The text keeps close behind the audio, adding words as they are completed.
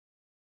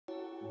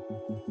Hey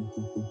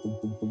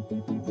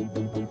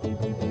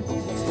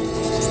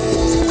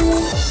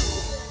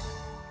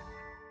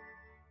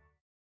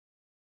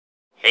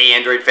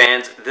Android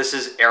fans, this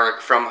is Eric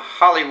from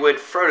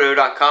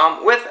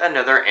hollywoodfrodo.com with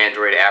another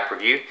Android app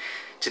review.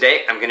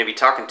 Today I'm going to be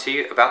talking to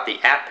you about the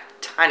app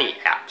Tiny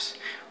Apps.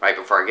 Right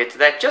before I get to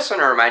that, just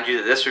want to remind you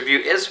that this review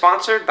is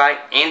sponsored by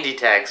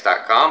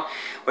AndyTags.com,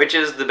 which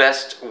is the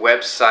best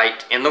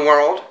website in the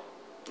world.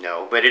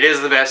 No, but it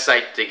is the best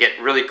site to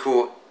get really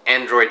cool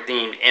Android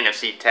themed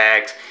NFC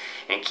tags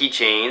and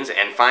keychains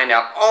and find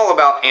out all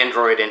about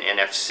Android and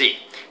NFC.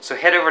 So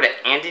head over to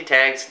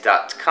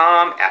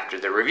AndyTags.com after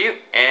the review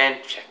and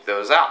check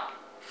those out.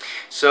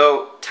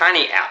 So,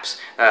 Tiny Apps.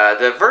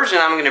 The version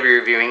I'm going to be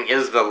reviewing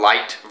is the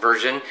light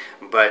version,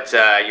 but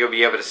you'll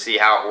be able to see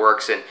how it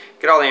works and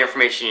get all the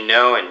information you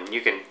know, and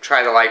you can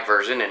try the light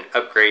version and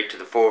upgrade to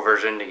the full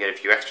version to get a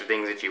few extra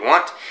things if you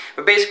want.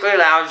 But basically it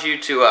allows you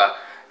to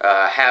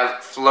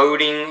have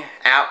floating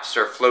apps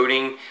or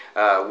floating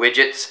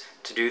widgets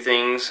to do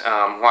things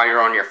while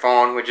you're on your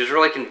phone, which is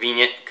really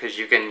convenient because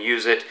you can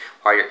use it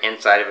while you're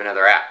inside of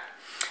another app.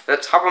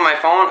 Let's hop on my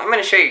phone. I'm going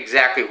to show you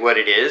exactly what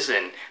it is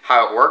and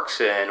how it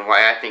works and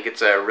why I think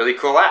it's a really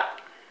cool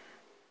app.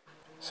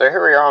 So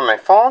here we are on my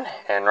phone,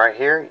 and right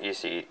here you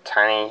see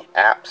Tiny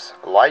Apps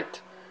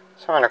Lite.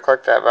 So I'm going to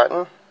click that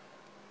button.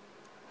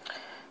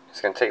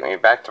 It's going to take me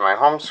back to my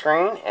home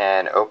screen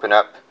and open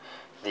up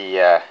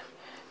the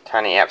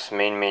Tiny Apps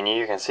main menu.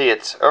 You can see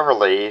it's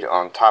overlaid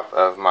on top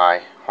of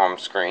my home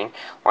screen.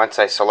 Once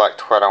I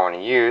select what I want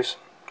to use,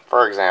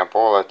 for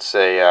example, let's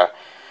say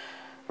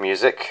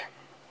music.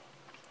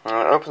 When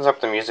it opens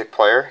up the music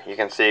player, you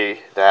can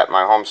see that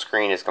my home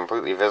screen is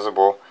completely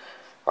visible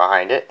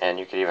behind it, and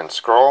you can even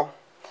scroll.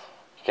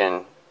 You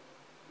can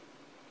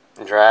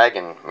drag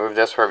and move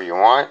this wherever you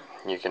want.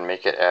 You can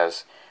make it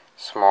as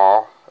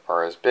small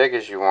or as big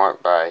as you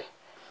want by,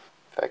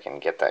 if I can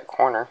get that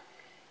corner.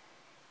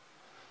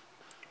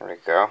 There we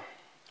go.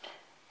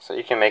 So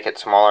you can make it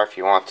smaller if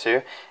you want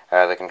to.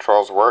 The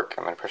controls work.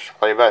 I'm going to push the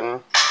play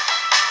button.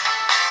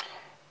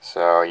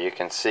 So you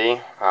can see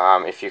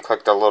if you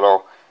click the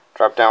little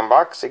drop down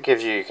box, it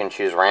gives you, you can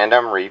choose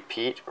random,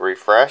 repeat,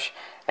 refresh,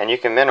 and you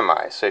can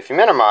minimize. So if you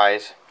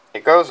minimize,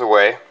 it goes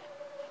away.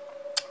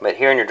 But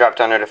here in your drop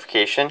down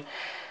notification,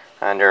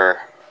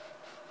 under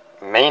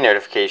main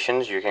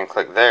notifications, you can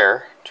click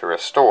there to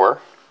restore.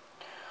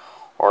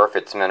 Or if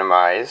it's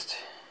minimized,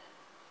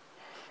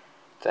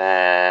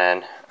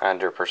 then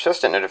under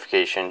persistent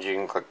notifications, you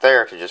can click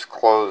there to just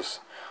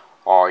close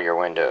all your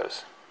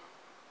windows.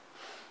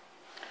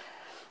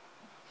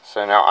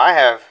 So now I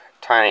have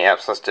Tiny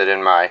Apps listed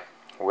in my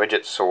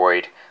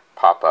widget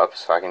pop-up,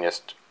 so I can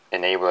just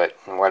enable it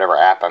in whatever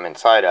app I'm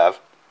inside of.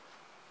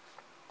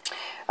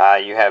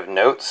 You have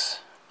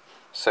notes,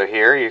 so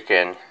here you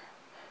can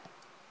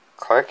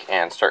click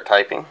and start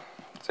typing.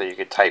 So you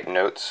could type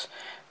notes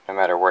no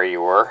matter where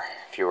you were.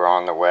 If you were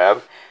on the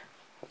web,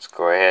 let's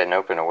go ahead and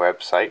open a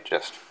website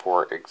just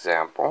for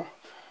example.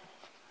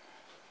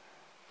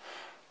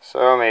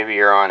 So maybe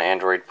you're on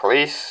Android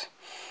Police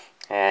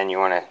and you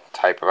want to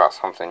type about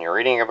something you're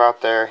reading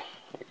about there.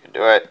 You can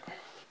do it.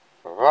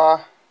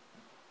 Blah,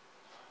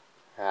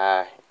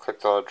 blah.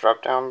 Click the little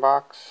drop down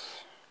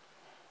box.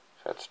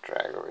 So let's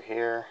drag over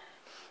here.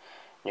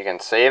 You can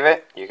save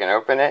it, you can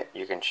open it,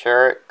 you can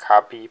share it,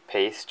 copy,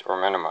 paste, or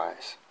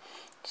minimize.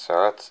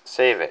 So let's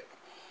save it.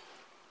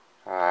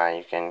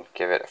 You can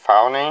give it a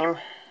file name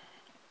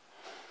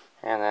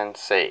and then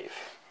save.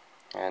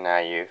 And now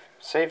you've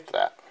saved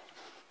that.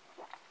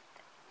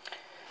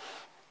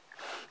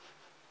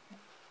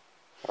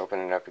 Open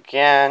it up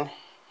again.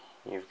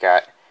 You've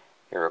got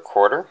your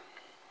recorder,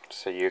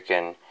 so you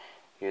can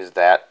use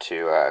that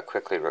to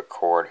quickly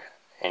record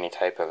any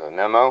type of a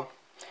memo.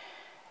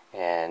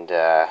 And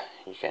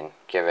you can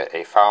give it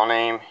a file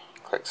name,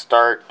 click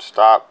start,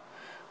 stop.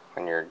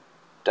 When you're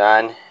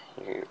done,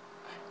 you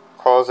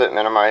close it,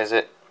 minimize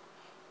it.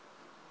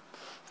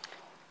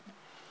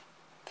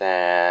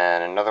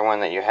 Then another one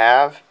that you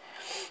have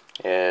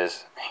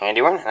is a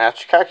handy one, and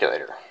that's your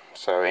calculator.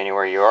 So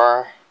anywhere you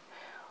are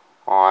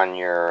on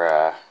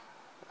your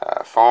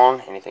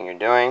phone, anything you're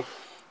doing, you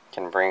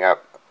can bring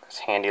up this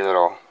handy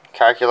little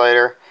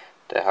calculator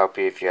to help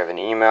you if you have an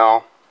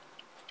email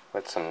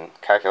with some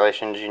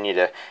calculations you need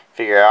to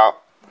figure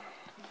out.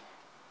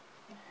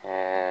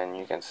 And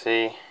you can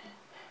see it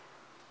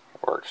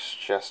works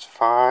just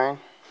fine.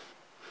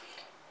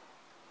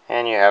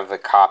 And you have the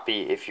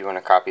copy if you want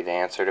to copy the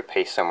answer to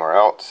paste somewhere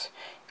else.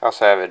 You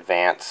also have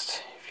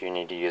advanced if you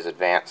need to use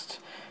advanced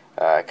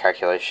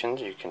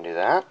calculations, you can do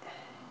that.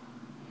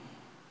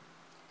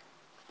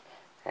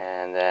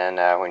 And then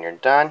when you're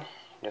done,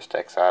 just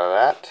X out of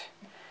that.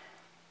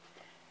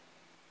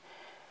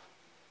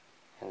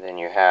 And then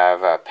you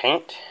have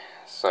paint.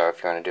 So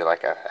if you want to do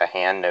like a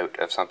hand note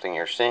of something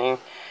you're seeing,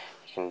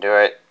 you can do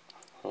it.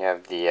 You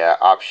have the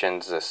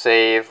options to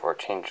save or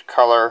change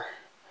color.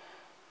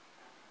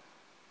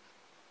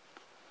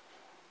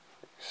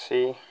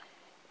 See?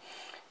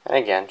 And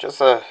again,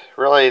 just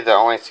really the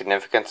only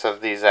significance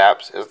of these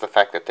apps is the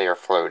fact that they are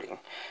floating.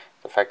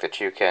 The fact that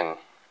you can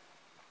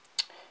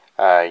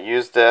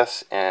use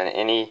this in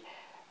any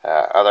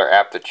other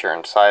app that you're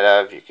inside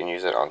of. You can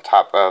use it on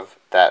top of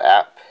that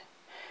app,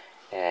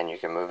 and you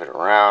can move it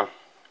around,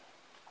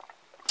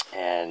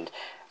 and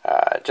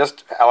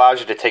just allows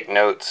you to take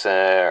notes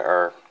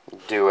or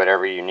do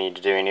whatever you need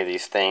to do, any of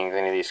these things,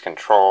 any of these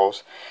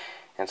controls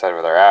inside of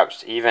other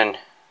apps. Even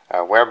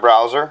a web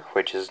browser,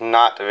 which is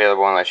not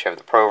available unless you have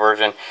the Pro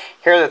version.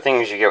 Here are the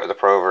things you get with the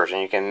Pro version.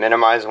 You can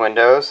minimize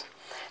windows.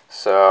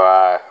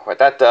 So what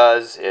that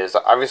does is,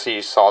 obviously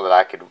you saw that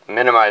I could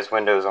minimize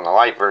windows on the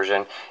light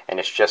version, and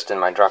it's just in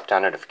my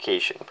drop-down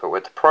notification. But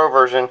with the Pro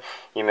version,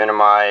 you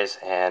minimize,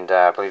 and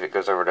I believe it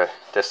goes over to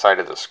this side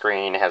of the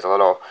screen. It has a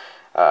little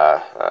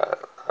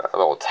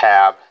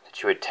tab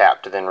that you would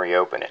tap to then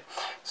reopen it.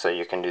 So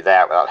you can do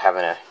that without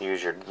having to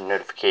use your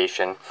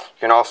notification.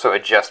 You can also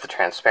adjust the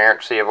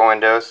transparency of a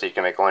window, so you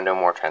can make a window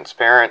more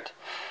transparent.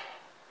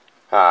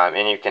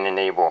 And you can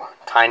enable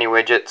tiny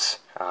widgets,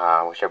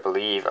 which I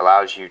believe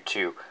allows you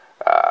to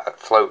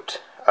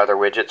float other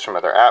widgets from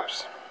other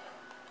apps,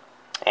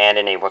 and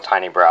enable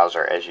tiny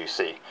browser, as you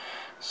see.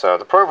 So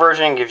the Pro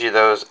version gives you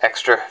those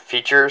extra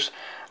features,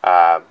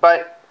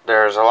 but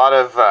there's a lot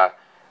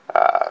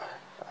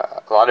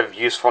of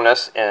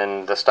usefulness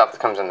in the stuff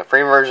that comes in the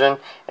free version,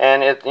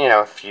 and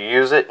if you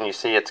use it and you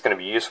see it's going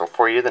to be useful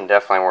for you, then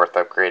definitely worth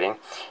upgrading.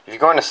 If you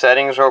go into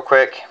settings real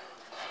quick,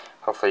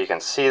 hopefully you can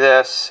see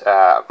this.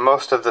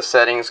 Most of the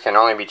settings can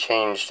only be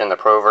changed in the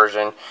Pro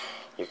version.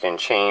 You can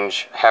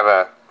have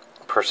a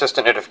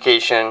persistent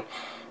notification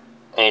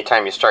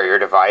anytime you start your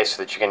device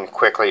so that you can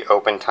quickly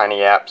open tiny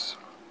apps.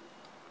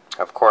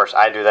 Of course,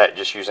 I do that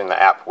just using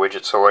the app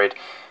Widgetsoid,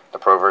 the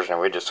Pro version of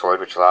Widgetsoid,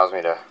 which allows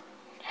me to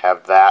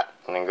have that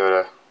and then go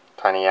to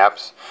tiny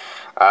apps.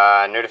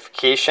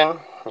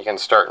 Notification, you can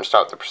start and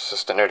stop the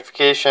persistent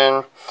notification.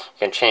 You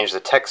can change the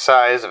text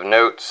size of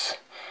notes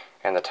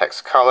and the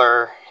text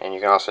color, and you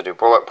can also do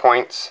bullet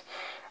points.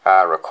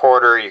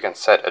 Recorder, you can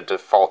set a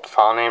default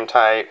file name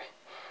type.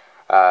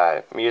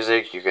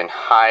 Music, you can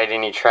hide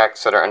any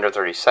tracks that are under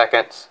 30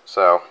 seconds.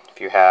 So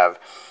if you have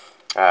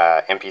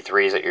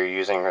MP3s that you're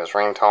using as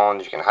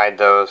ringtones, you can hide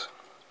those.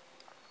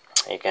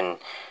 You can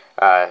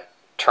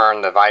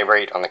turn the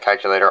vibrate on the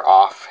calculator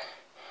off.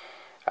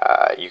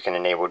 You can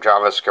enable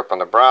JavaScript on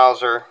the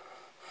browser.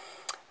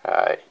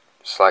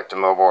 Select a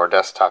mobile or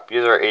desktop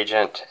user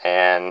agent,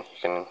 and you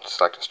can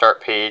select a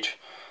start page,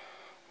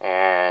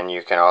 and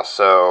you can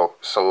also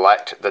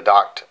select the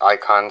docked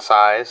icon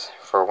size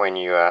for when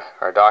you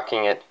are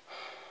docking it.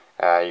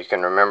 You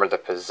can remember the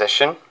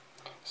position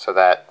so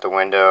that the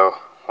window,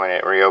 when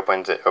it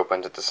reopens, it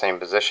opens at the same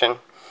position,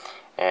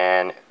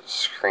 and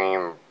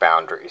screen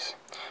boundaries.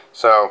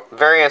 So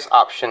various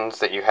options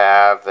that you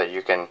have that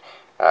you can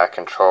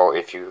control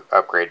if you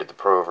upgrade to the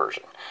Pro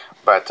version.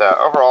 But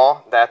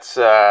overall, that's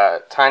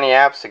Tiny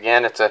Apps.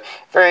 Again, it's a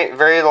very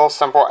little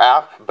simple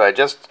app, but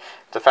just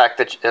the fact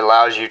that it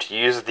allows you to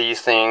use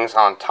these things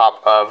on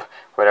top of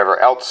whatever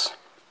else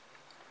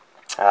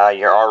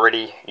you're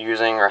already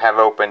using or have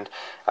opened.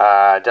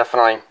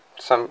 Definitely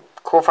some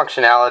cool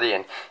functionality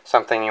and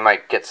something you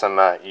might get some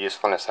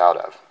usefulness out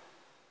of.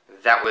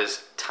 That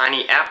was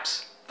Tiny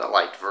Apps, the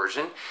light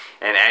version,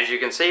 and as you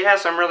can see, it has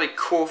some really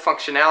cool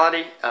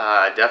functionality.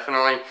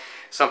 Definitely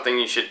something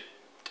you should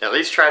at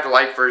least try the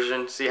light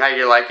version, see how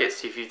you like it,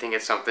 see if you think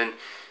it's something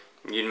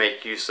you'd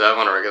make use of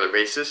on a regular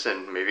basis,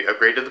 and maybe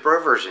upgrade to the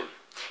Pro version.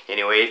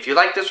 Anyway, if you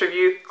like this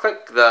review,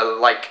 click the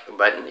like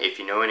button. If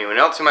you know anyone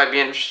else who might be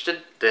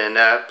interested, then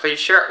please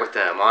share it with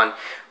them on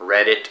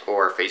Reddit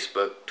or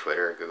Facebook,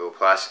 Twitter, Google+,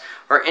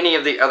 or any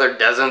of the other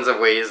dozens of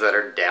ways that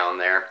are down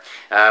there.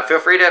 Feel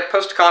free to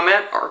post a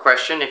comment or a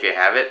question if you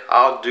have it.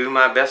 I'll do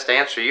my best to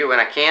answer you when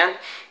I can.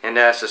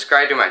 And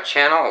subscribe to my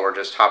channel, or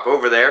just hop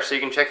over there so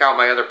you can check out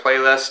my other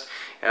playlist,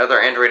 other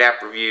Android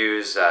app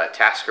reviews,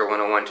 Tasker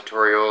 101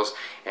 tutorials,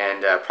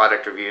 and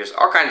product reviews,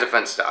 all kinds of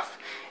fun stuff.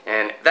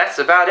 And that's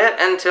about it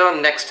until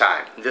next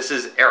time. This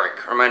is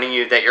Eric reminding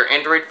you that your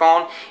Android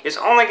phone is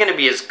only going to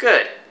be as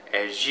good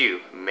as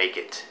you make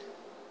it.